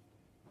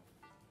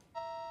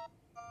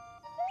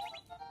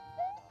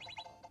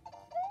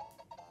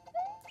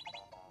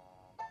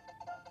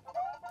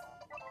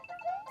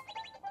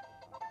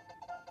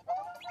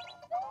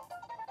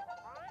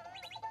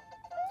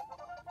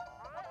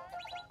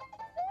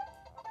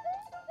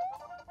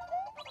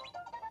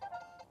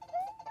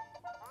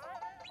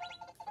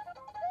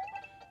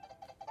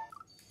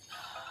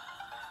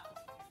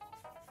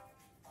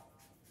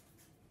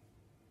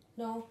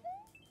 No.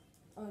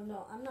 Oh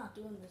no, I'm not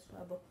doing this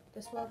level.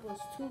 This level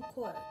is too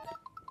quick.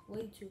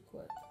 Way too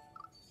quick.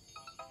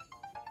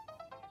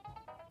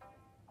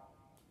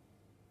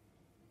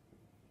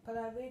 But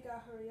I really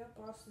gotta hurry up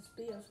or else this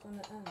video's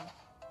gonna end.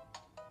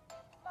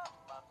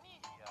 Mamma mia.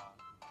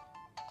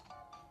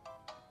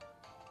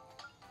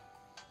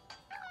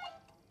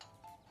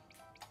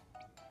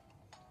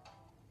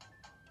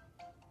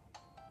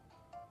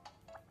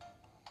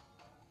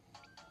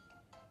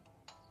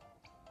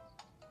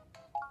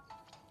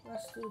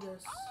 Let's do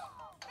this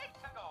Let's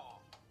go.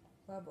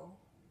 level.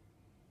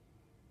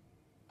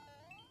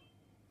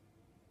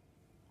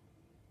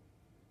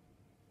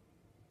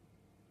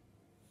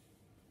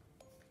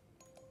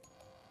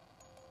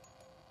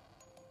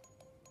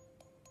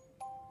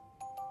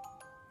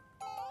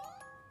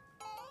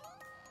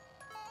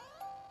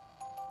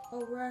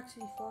 Oh, we're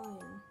actually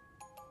flying.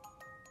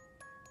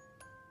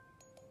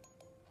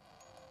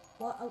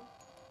 What? Oh,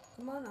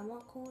 come on, I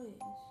want coins.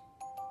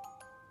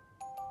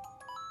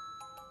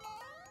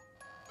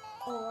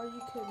 Oh, are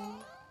you kidding?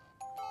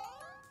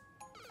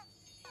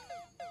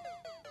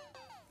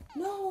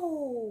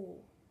 No!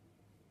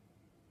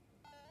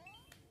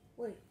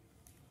 Wait.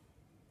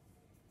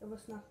 It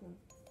was nothing.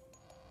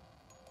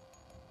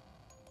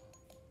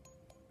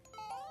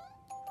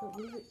 But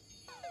leave it.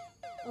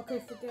 Okay,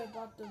 forget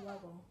about the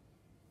level.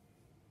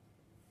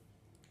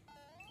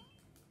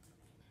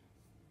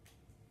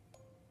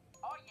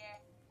 Oh yeah.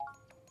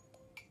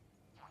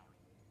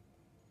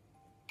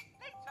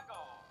 Let's go.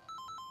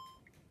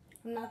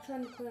 I'm not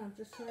trying to quit, I'm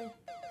just trying to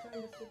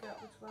figure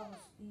out which level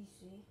is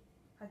easy.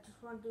 I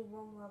just want to do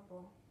one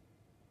level.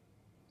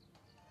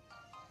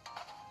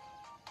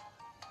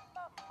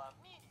 Mamma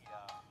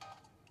mia.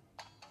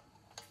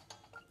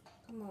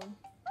 Come on.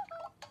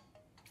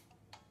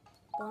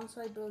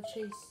 Bonsai Bill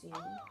chase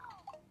scene.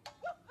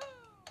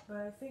 But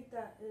I think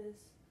that is...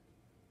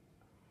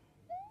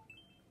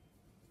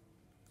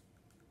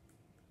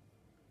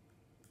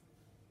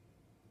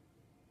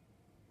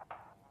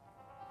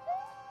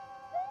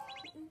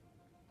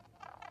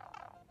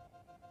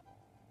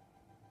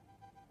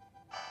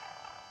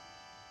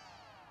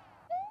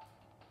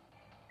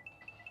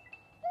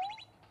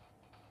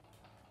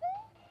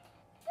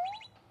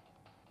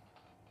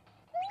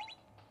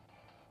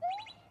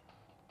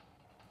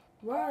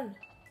 Run!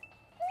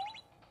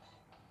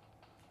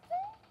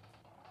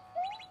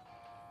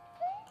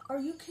 Are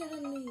you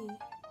kidding me?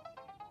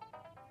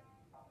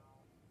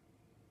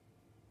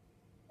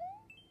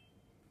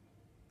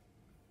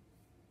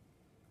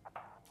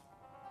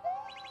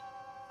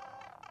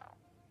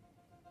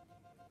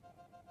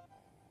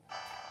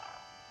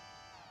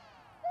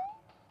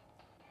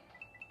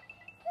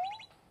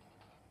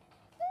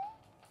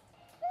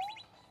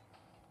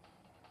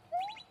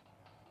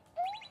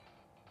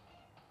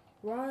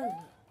 Run.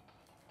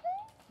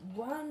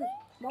 Run.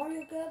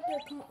 Mario, get up there.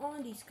 Come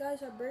on. These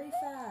guys are very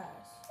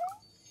fast.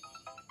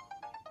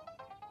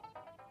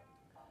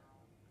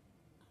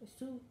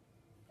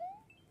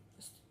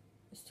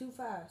 It's too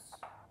fast.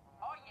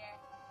 Oh yeah.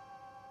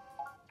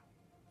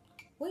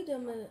 Wait a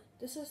minute.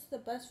 This is the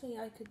best thing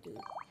I could do.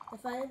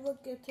 If I ever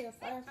get to a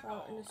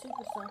firefighter and a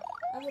superstar,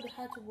 I would have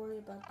had to worry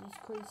about these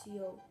crazy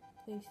old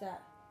things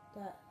that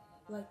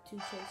like to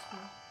chase me.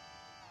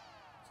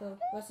 So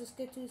let's just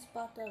get to the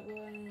spot that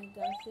we're in, and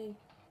I think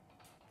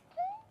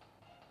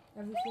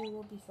everything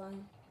will be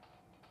fine.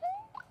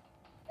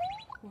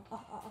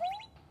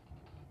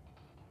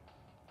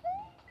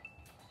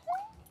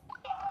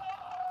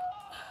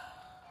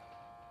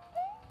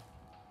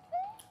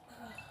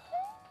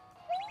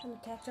 I'm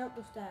gonna catch up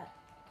with that.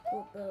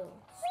 Oh, Bill,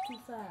 it's too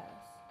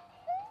fast.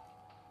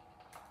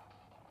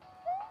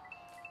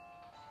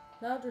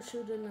 Now they're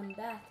shooting them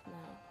back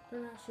now.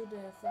 They're not shooting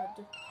in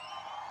front.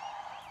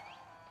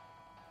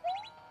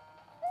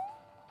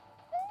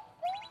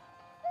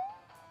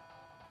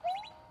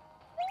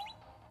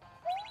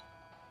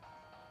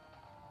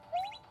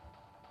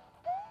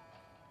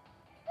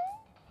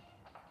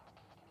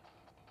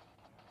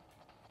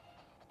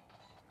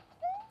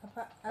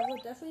 I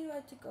would definitely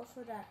like to go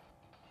for that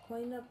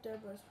coin up there,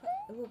 but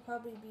it will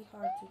probably be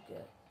hard to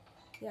get.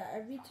 Yeah,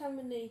 every time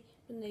when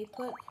they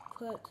put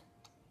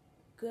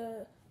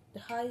good the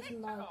highest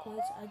amount of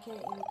coins, I can't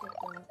even get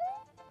them.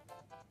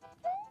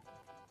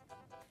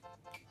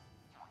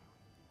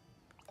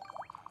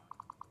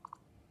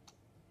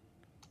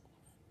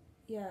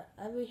 Yeah,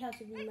 I really have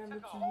to remember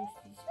to use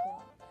these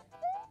spots.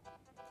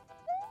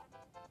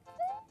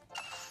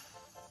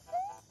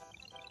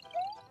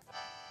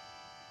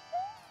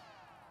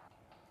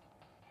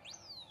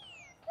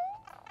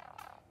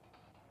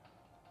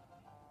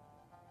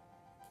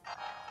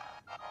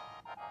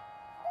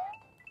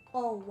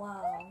 Oh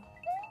wow,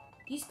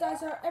 these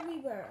guys are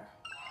everywhere.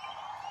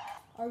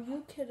 Are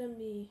you kidding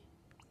me?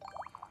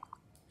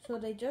 So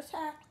they just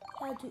had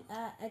to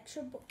add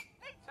extra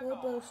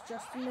bills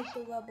just to make the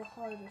level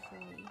harder for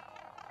me.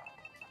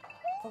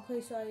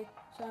 Okay,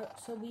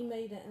 so we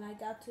made it, and I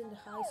got to the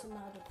highest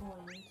amount of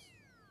coins.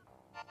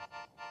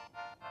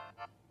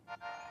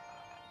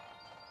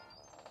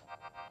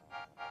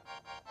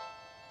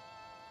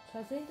 So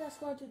I think that's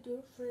going to do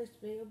it for this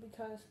video,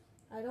 because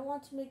I don't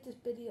want to make this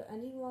video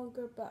any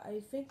longer, but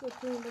I think we're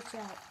pretty much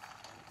at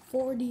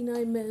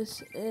 49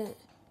 minutes.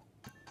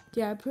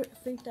 Yeah, I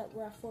think that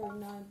we're at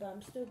 49, but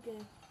I'm still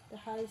getting the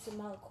highest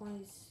amount of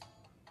coins.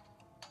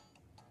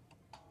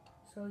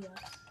 So yeah.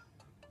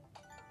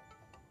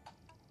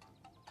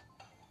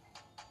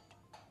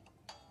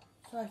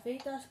 So I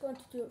think that's going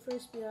to do it for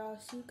this video. I'll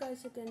see you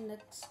guys again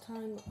next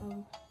time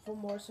for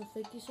more. So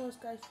thank you so much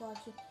guys for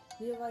watching.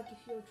 Leave a like if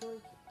you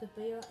enjoyed the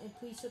video, and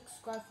please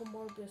subscribe for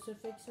more videos. So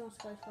thank you so much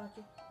guys for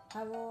watching.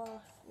 Have a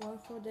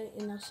wonderful day,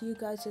 and I'll see you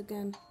guys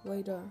again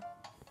later.